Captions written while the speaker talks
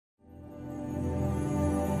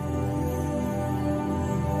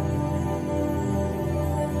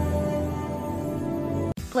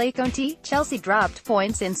playConte, Chelsea dropped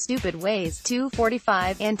points in stupid ways.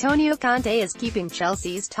 2:45 Antonio Conte is keeping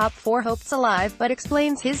Chelsea's top four hopes alive, but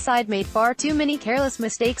explains his side made far too many careless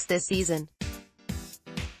mistakes this season.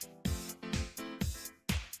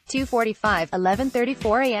 2:45,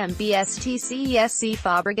 11:34 a.m. BSTCesc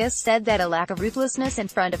Fabregas said that a lack of ruthlessness in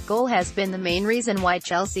front of goal has been the main reason why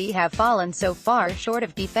Chelsea have fallen so far short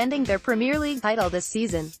of defending their Premier League title this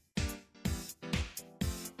season.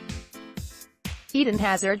 Eden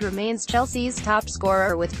Hazard remains Chelsea's top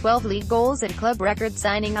scorer with 12 league goals, and club record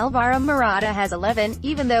signing Alvaro Morata has 11,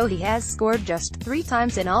 even though he has scored just 3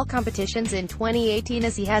 times in all competitions in 2018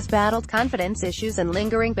 as he has battled confidence issues and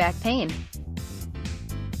lingering back pain.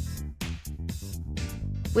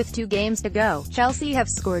 With 2 games to go, Chelsea have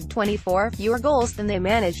scored 24 fewer goals than they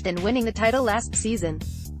managed in winning the title last season.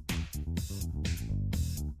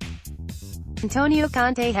 Antonio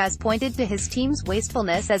Conte has pointed to his team's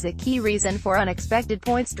wastefulness as a key reason for unexpected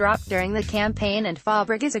points dropped during the campaign, and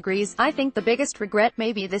Fabregas agrees. "I think the biggest regret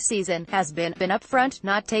maybe this season has been up front,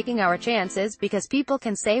 not taking our chances, because people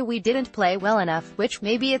can say we didn't play well enough, which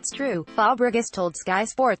maybe it's true," Fabregas told Sky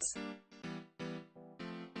Sports.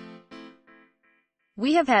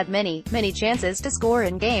 "We have had many chances to score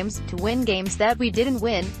in games, to win games that we didn't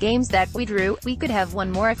win, games that we drew. We could have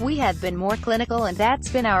won more if we had been more clinical, and that's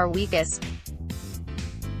been our weakest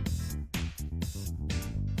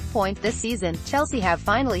point this season." Chelsea have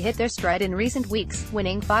finally hit their stride in recent weeks,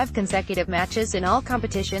 winning 5 consecutive matches in all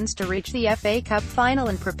competitions to reach the FA Cup final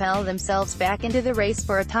and propel themselves back into the race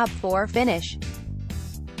for a top 4 finish.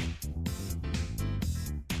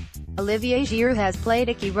 Olivier Giroud has played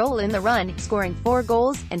a key role in the run, scoring 4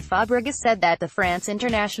 goals, and Fabregas said that the France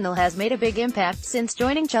international has made a big impact since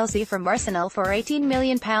joining Chelsea from Arsenal for £18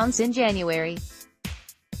 million in January.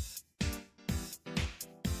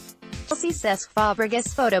 Cesc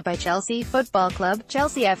Fabregas photo by Chelsea Football Club,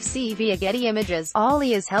 Chelsea FC via Getty Images.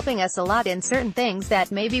 "Ollie is helping us a lot in certain things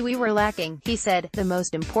that maybe we were lacking," he said. "The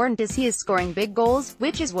most important is he is scoring big goals,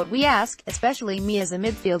 which is what we ask, especially me as a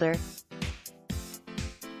midfielder.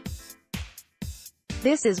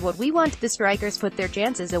 This is what we want. The strikers put their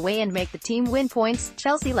chances away and make the team win points."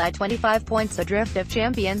 Chelsea lie 25 points adrift of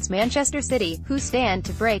champions Manchester City, who stand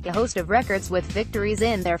to break a host of records with victories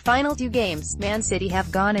in their final 2 games. Man City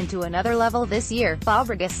have gone into another level this year,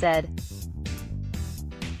 Fabregas said.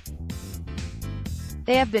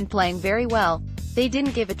 "They have been playing very well. They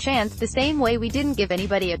didn't give a chance the same way we didn't give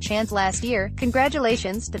anybody a chance last year.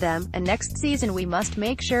 Congratulations to them, and next season we must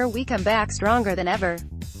make sure we come back stronger than ever."